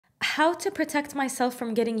how to protect myself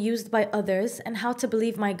from getting used by others and how to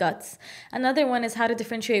believe my guts. Another one is how to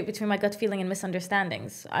differentiate between my gut feeling and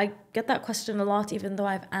misunderstandings. I get that question a lot, even though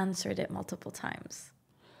I've answered it multiple times.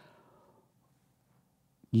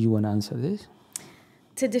 You want to answer this?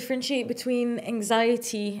 To differentiate between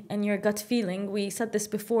anxiety and your gut feeling, we said this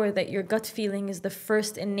before, that your gut feeling is the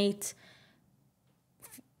first innate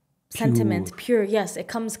sentiment, pure. Yes, it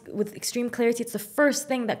comes with extreme clarity. It's the first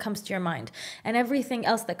thing that comes to your mind. And everything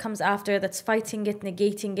else that comes after, that's fighting it,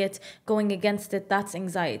 negating it, going against it, that's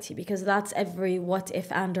anxiety, because that's every what if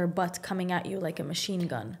and or but coming at you like a machine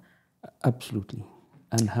gun. Absolutely.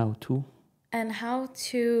 And how to? And how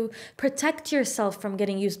to protect yourself from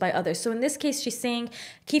getting used by others. So in this case, she's saying,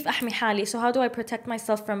 كيف أحمي حالي? So how do I protect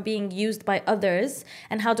myself from being used by others?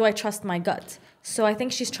 And how do I trust my gut? So I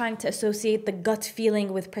think she's trying to associate the gut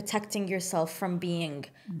feeling with protecting yourself from being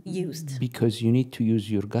used. Because you need to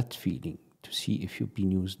use your gut feeling to see if you've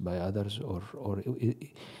been used by others or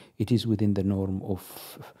it is within the norm of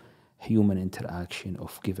human interaction,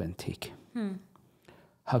 of give and take.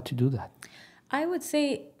 How to do that? I would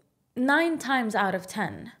say 9 times out of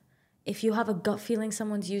 10, if you have a gut feeling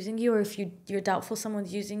someone's using you, or if you're doubtful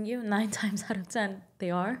someone's using you, 9 times out of 10, they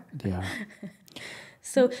are. They are.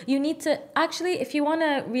 So you need to, actually, if you want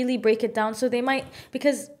to really break it down, so they might,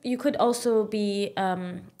 because you could also be,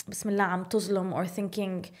 Bismillah, am tuzlum, or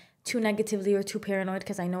thinking too negatively or too paranoid,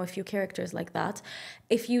 because I know a few characters like that.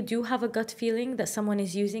 If you do have a gut feeling that someone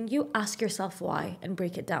is using you, ask yourself why and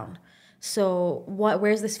break it down. So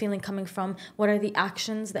where's this feeling coming from? What are the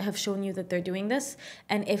actions that have shown you that they're doing this?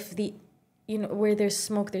 And if where there's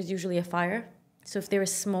smoke, there's usually a fire. So if there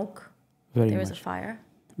is smoke, there is a fire.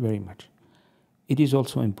 Very much. It is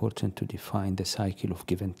also important to define the cycle of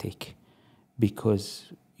give and take,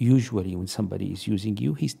 because usually when somebody is using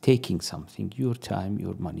you, he's taking something, your time,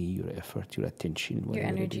 your money, your effort, your attention, your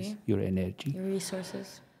energy, your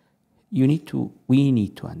resources. We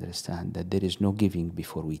need to understand that there is no giving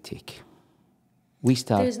before we take.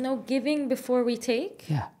 There's no giving before we take?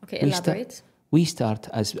 Yeah. Okay, elaborate. We start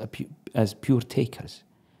as pure takers.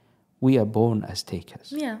 We are born as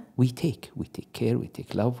takers. Yeah. We take care, we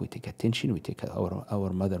take love, we take attention, we take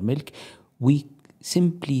our mother milk. We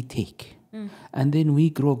simply take. And then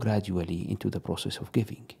we grow gradually into the process of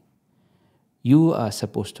giving. You are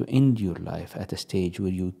supposed to end your life at a stage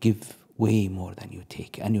where you give way more than you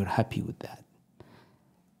take, and you're happy with that.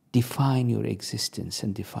 Define your existence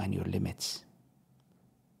and define your limits.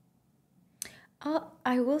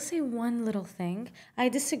 I will say one little thing. I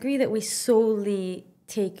disagree that we solely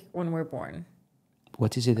take when we're born.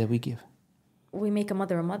 What is it that we give? We make a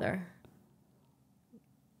mother.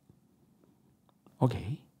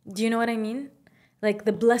 Okay. Do you know what I mean? Like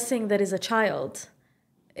the blessing that is a child,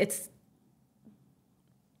 it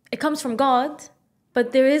comes from God,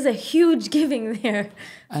 but there is a huge giving there.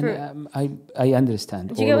 And I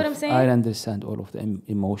understand. Do you get what I'm saying? I understand all of the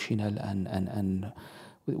emotional and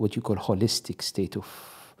what you call holistic state of,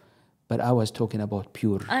 but I was talking about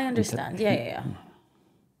pure. I understand. Yeah.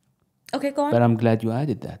 Okay, go on. But I'm glad you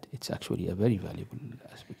added that. It's actually a very valuable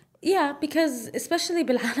aspect. Yeah, because especially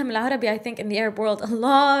بالعالم العربي, I think in the Arab world, a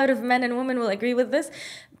lot of men and women will agree with this.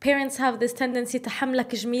 Parents have this tendency to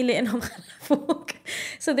حملك جميلة إنهم خلفوك.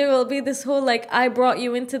 So there will be this whole like, I brought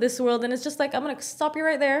you into this world, and it's just like, I'm going to stop you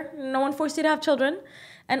right there. No one forced you to have children.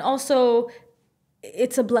 And also,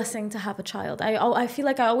 it's a blessing to have a child. I feel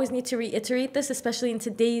like I always need to reiterate this, especially in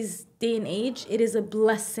today's day and age. It is a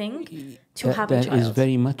blessing to have a child. That is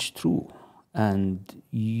very much true. And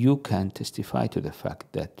you can testify to the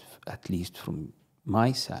fact that, at least from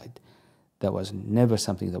my side, there was never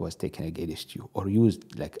something that was taken against you or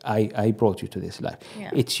used like, I brought you to this life.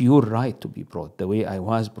 Yeah. It's your right to be brought the way I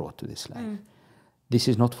was brought to this life. This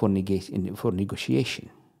is not for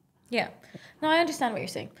negotiation. Yeah. No, I understand what you're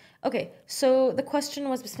saying. Okay, so the question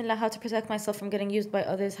was, Bismillah, how to protect myself from getting used by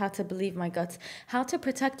others, how to believe my guts. How to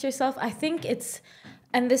protect yourself, I think it's,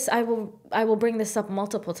 and this, I will bring this up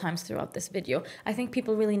multiple times throughout this video. I think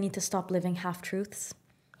people really need to stop living half-truths.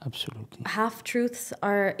 Absolutely. Half-truths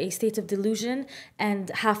are a state of delusion,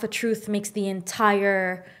 and half a truth makes the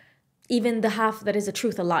entire, even the half that is a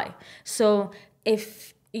truth, a lie. So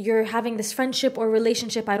if you're having this friendship or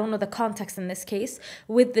relationship, I don't know the context in this case,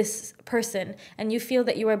 with this person, and you feel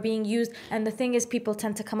that you are being used, and the thing is, people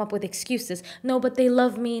tend to come up with excuses. No, but they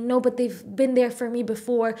love me. No, but they've been there for me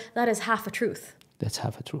before. That is half a truth. That's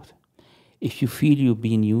half a truth. If you feel you're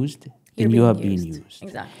being used, then you are being used.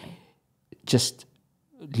 Exactly. Just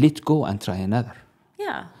let go and try another.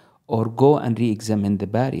 Yeah. Or go and re-examine the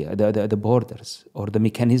barrier, the borders, or the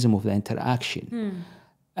mechanism of the interaction.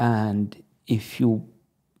 And if you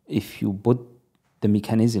put the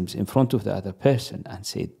mechanisms in front of the other person and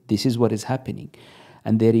say, this is what is happening,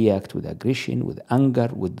 and they react with aggression, with anger,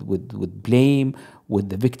 with blame, with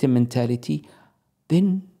the victim mentality,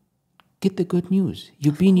 then get the good news.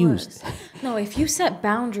 You've been used. No, if you set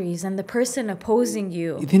boundaries and the person opposing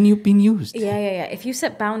you, then you've been used. Yeah. If you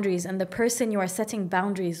set boundaries and the person you are setting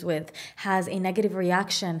boundaries with has a negative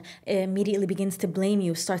reaction, immediately begins to blame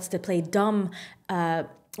you, starts to play dumb,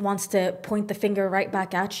 wants to point the finger right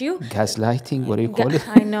back at you. Gaslighting, what do you call it?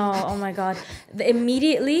 I know, oh my God.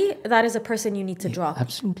 Immediately, that is a person you need to drop.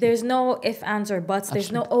 Absolutely. There's no ifs, ands, or buts. There's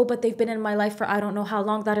no, oh, but they've been in my life for I don't know how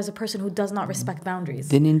long. That is a person who does not respect boundaries.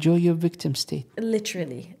 Then enjoy your victim state.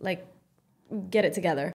 Literally, like, get it together.